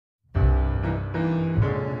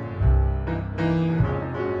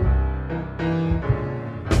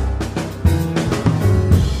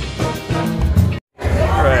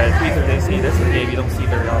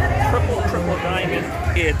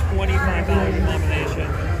combination.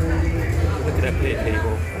 Look at that pay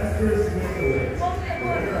table.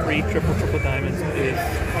 3 triple diamonds is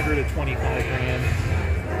 125 grand.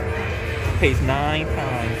 Pays 9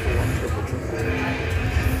 times for 1 triple.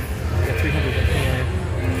 Got 300 in here.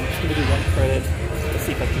 Just gonna do 1 credit. Let's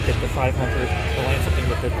see if I can get the 500. I'll land something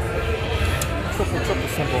with the triple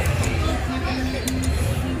symbol.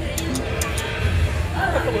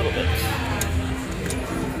 Up a little bit.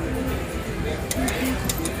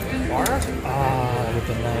 Bar? Ah, with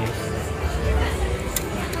the nice.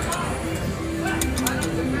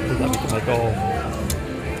 Does that become my goal?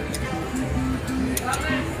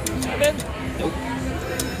 7? Nope.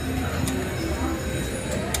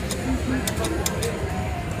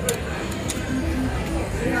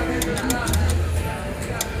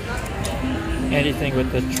 Anything with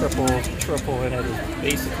the triple in it is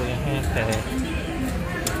basically a Handpay.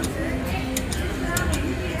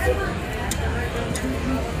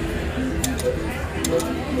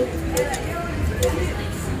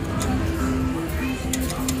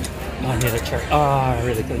 Oh, I need a chart. Oh, I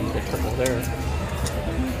really could use a triple there.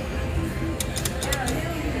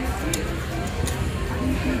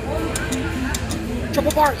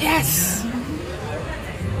 Triple bar, yes!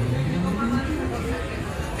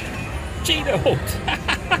 Cheeto!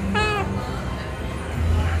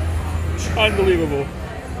 Unbelievable.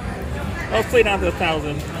 Let's play down to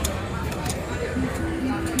 1,000.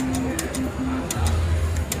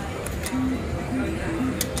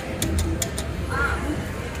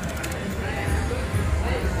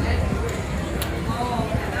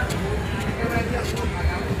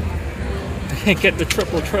 I can't get the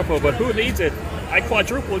triple, but who needs it? I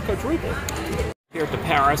quadruple. Here at the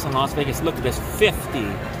Paris in Las Vegas, look at this, 50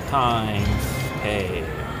 times pay.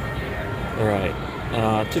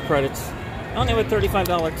 Alright, 2 credits. I only have a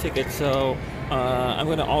 $35 ticket, so I'm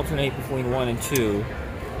going to alternate between 1 and 2.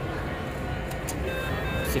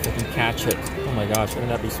 See if I can catch it. Oh my gosh, wouldn't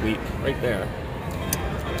that be sweet? Right there.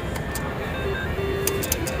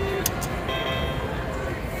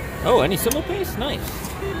 Oh, any symbol paste? Nice.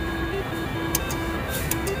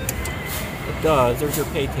 It does. There's your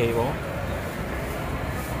pay table.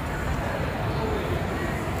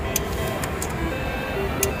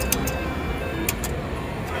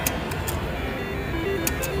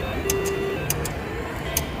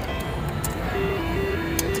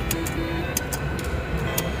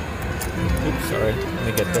 Oops, sorry. Let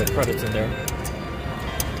me get the credits in there.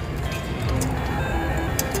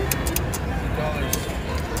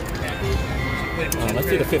 Let's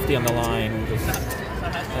do the 50 on the line and just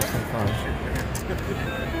have some fun.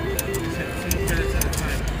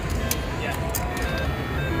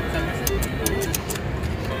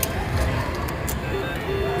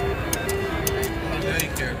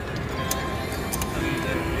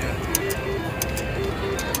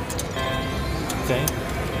 Okay.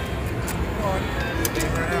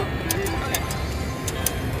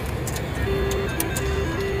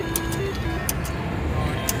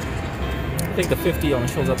 I think the 50 only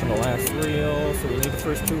shows up in the last reel, so we need the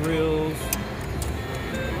first 2 reels.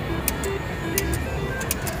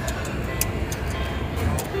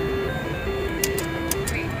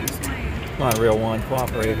 Come on, reel 1,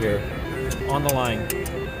 cooperate here. On the line.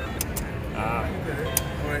 Ah.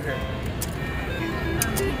 Right here.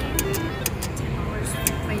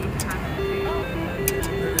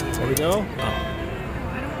 There we go. Oh.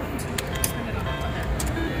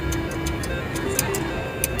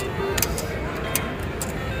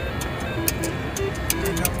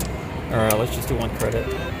 Alright, let's just do 1 credit.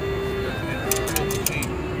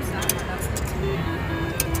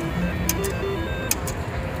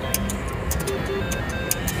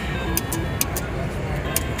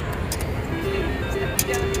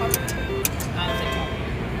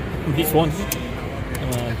 These ones.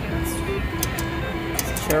 Come on.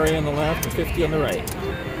 Cherry on the left and 50 on the right.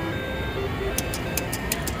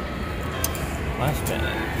 Last spin.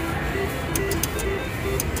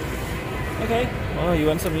 Okay. Well, you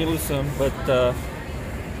win some, you lose some, but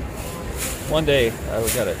one day I will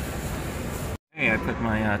get it. Hey, I put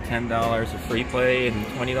my $10 of free play and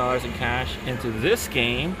 $20 in cash into this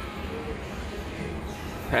game.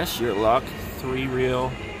 Press your luck, 3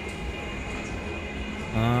 reel.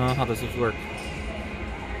 How does this work?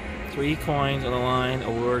 3 coins on the line,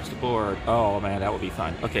 awards the board. Oh man, that would be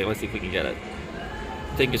fun. Okay, let's see if we can get it.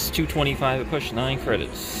 I think it's $2.25 a push, 9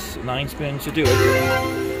 credits. 9 spins to do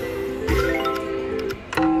it.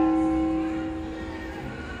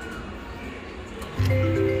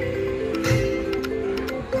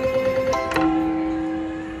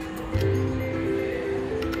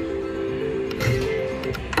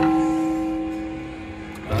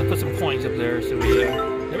 Put some coins up there, so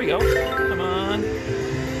there we go. Come on.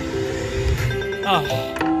 Oh.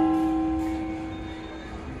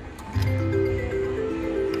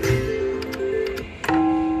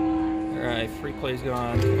 Alright, free play's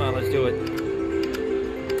gone. Come on, let's do it.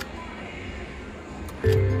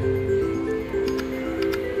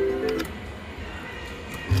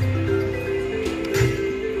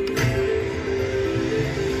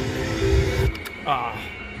 Ah.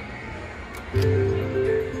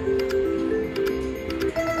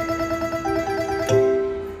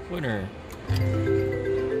 Winner.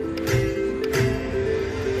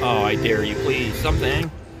 Oh, I dare you, please. Something.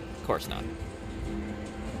 Of course not.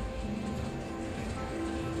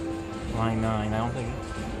 Line 9. I don't think.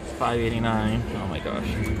 589. Oh my gosh.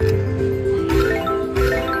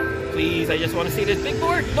 Please, I just want to see this big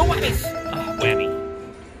board. No whammies. Oh, whammy.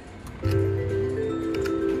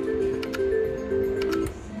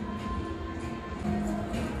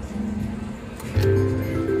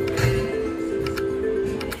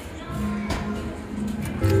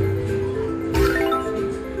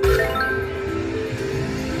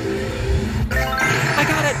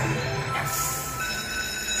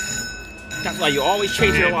 That's why you always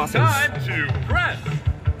chase your losses. Time to press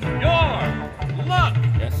your luck.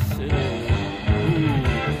 Yes, sir.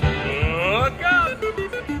 Look up.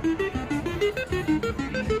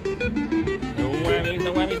 No whammies,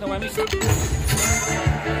 no whammies, no whammies.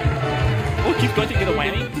 Oh, keep going to get a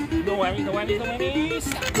whammy. No whammies, no whammies, no whammies.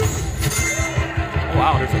 Oh,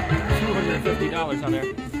 wow, there's like $250 on there.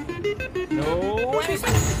 No whammies.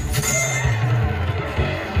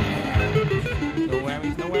 No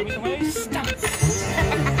whammies, no whammies, no whammies. Stop.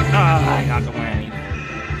 Ah, I got the whammy.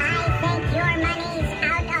 I think your money's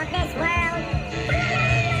out of this world.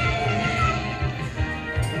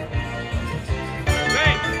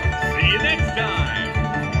 Thanks. See you next time.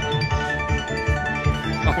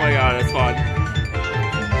 Oh my god, that's fun.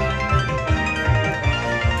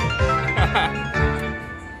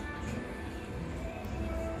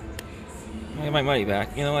 I get my money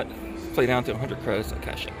back. You know what? Play down to 100 credits. I'll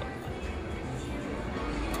cash it.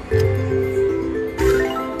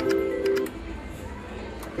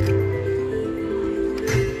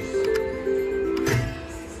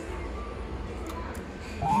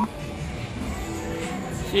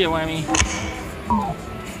 See ya, whammy.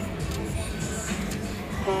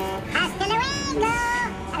 Hasta luego.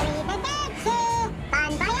 Arrivederci.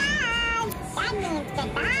 Bon voyage. That means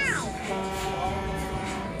goodbye.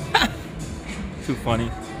 Too funny.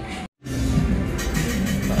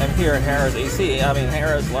 I'm here in Harrah's AC. I mean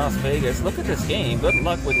Harrah's Las Vegas. Look at this game. Good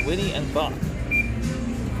luck with Winnie and Buck.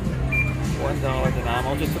 $1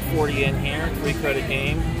 dynamo. Just put 40 in here. 3 credit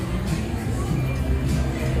game.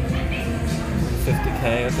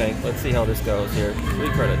 50K. Okay, let's see how this goes here. 3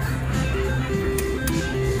 credits.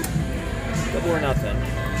 Double or nothing.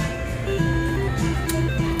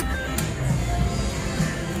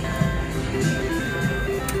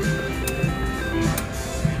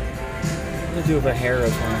 I'm gonna do the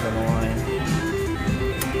Harrah's ones on the line.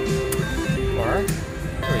 Or,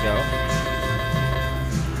 there we go.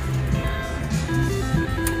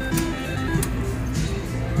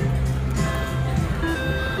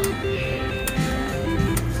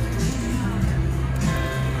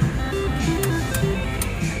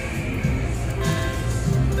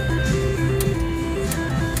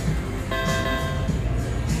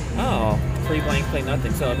 Oh, free blank, play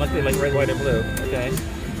nothing. So it must be like red, white, or blue. Okay.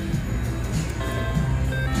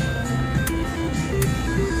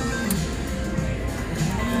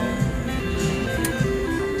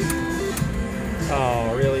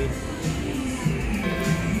 Oh, really?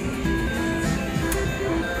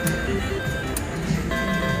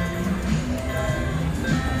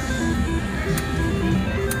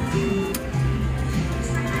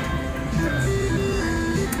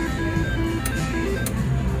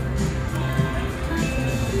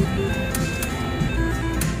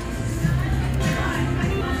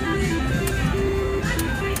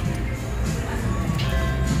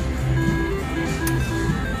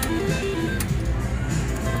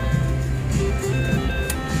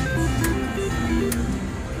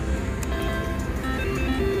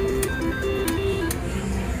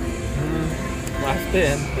 Last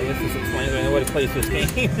spin. I guess this explains why nobody plays this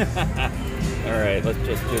game. Alright, let's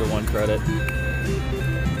just do the 1 credit.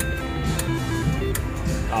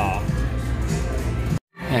 Aw.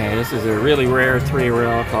 Hey, this is a really rare 3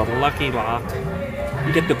 reel called Lucky Lock.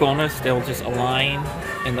 You get the bonus, they'll just align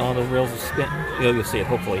and all the reels will spin. You'll see it,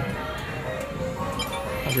 hopefully.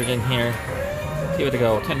 100 in here. Give it a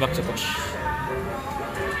go. $10 a push.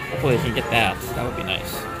 Hopefully I can get that. That would be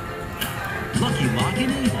nice. Lucky Lock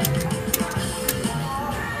enabled.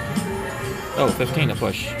 Oh, 15 to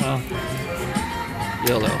push. Well,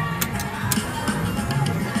 YOLO.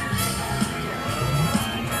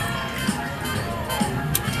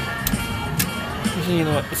 You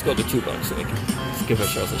know what? Let's go to $2 so we can let's give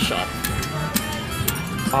ourselves a shot.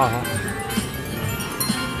 Ah.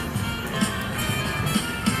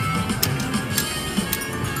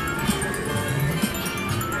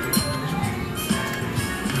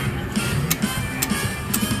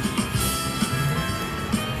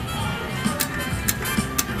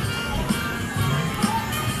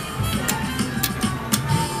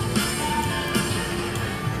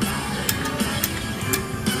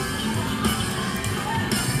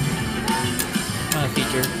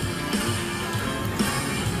 Feature.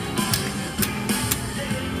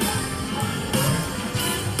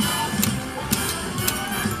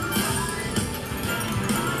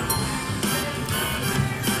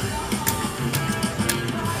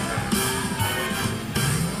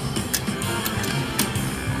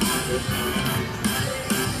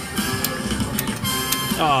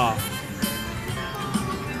 Ah.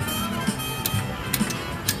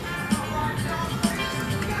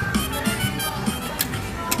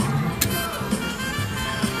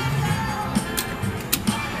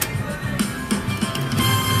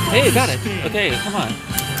 Hey, got it. Okay, come on.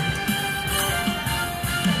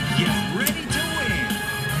 Get ready to win.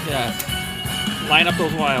 Yes. Line up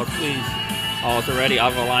those wilds, please. Oh, it's already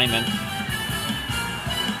out of alignment.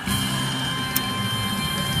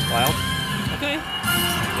 Wild? Okay.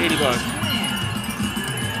 $80.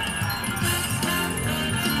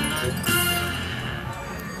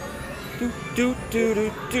 Do.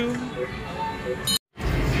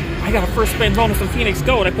 I got a first spin bonus from Phoenix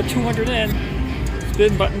Gold. I put 200 in.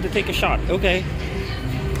 Spin button to take a shot. Okay.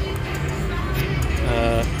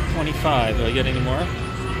 25. Do I get any more?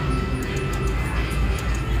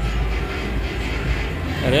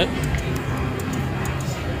 That it?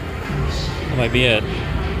 That might be it.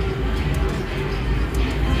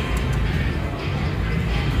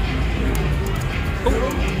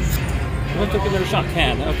 Oh! I took another shot.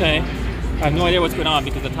 10. Okay. I have no idea what's going on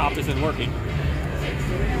because the top isn't working.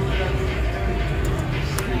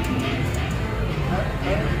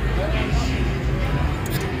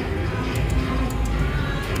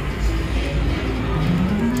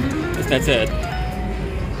 That's it.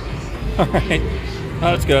 Alright. Oh,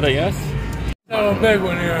 that's good, I guess. Oh, a big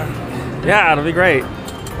one here. Yeah, it'll be great.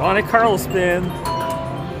 Monte Carlo Spin.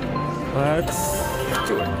 Let's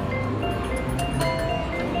do it.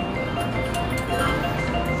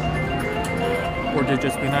 Four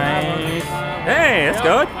digits be nice. Hey, that's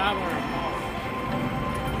good.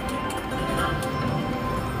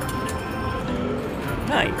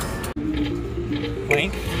 Nice.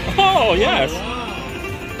 Blink. Oh, yes.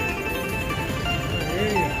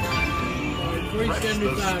 Press the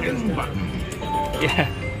spin button. Yeah.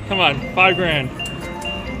 Come on, $5 grand.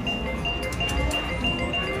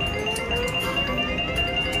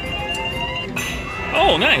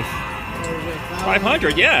 Oh, nice.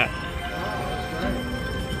 500, yeah.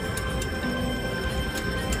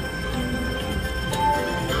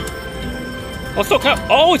 Oh, still count.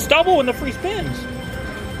 Oh, it's double in the free spins.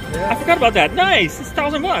 Yeah. I forgot about that. Nice. It's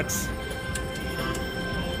 $1,000.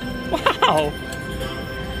 Wow.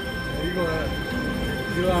 You go ahead.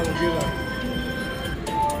 Do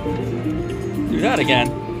that again.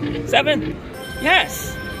 7.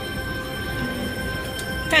 Yes.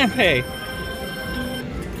 Handpay.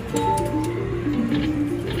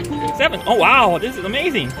 7. Oh wow, this is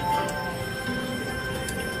amazing.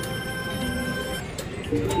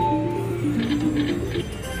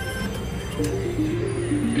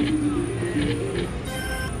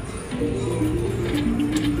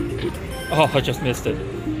 Oh, I just missed it.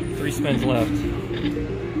 3 spins left.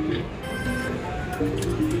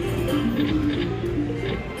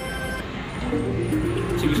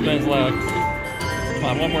 Two spins left. Come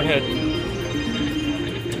on, one more hit.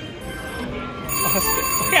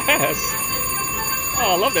 Yes!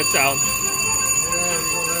 Oh, I love that sound.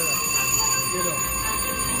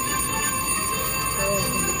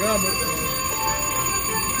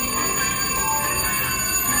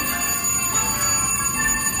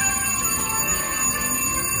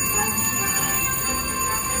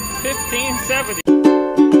 $15.70.